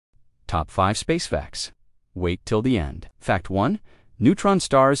Top 5 space facts. Wait till the end. Fact 1. Neutron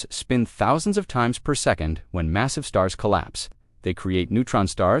stars spin thousands of times per second when massive stars collapse. They create neutron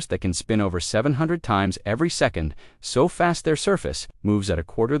stars that can spin over 700 times every second, so fast their surface moves at a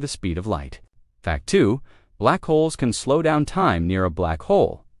quarter the speed of light. Fact 2. Black holes can slow down time near a black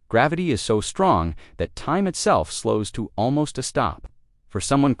hole. Gravity is so strong that time itself slows to almost a stop. For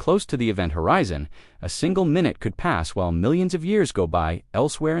someone close to the event horizon, a single minute could pass while millions of years go by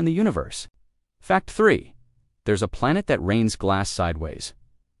elsewhere in the universe. Fact 3. There's a planet that rains glass sideways.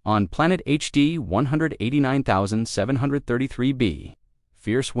 On planet HD 189,733b,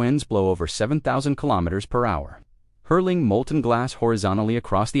 fierce winds blow over 7,000 kilometers per hour, hurling molten glass horizontally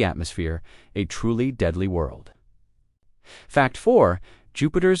across the atmosphere, a truly deadly world. Fact 4.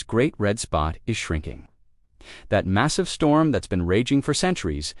 Jupiter's Great Red Spot is shrinking. That massive storm that's been raging for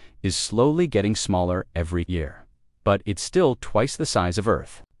centuries is slowly getting smaller every year, but it's still twice the size of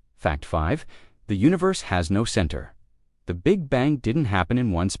Earth. Fact 5. The universe has no center. The Big Bang didn't happen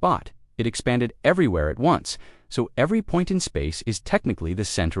in one spot. It expanded everywhere at once, so every point in space is technically the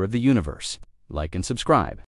center of the universe. Like and subscribe.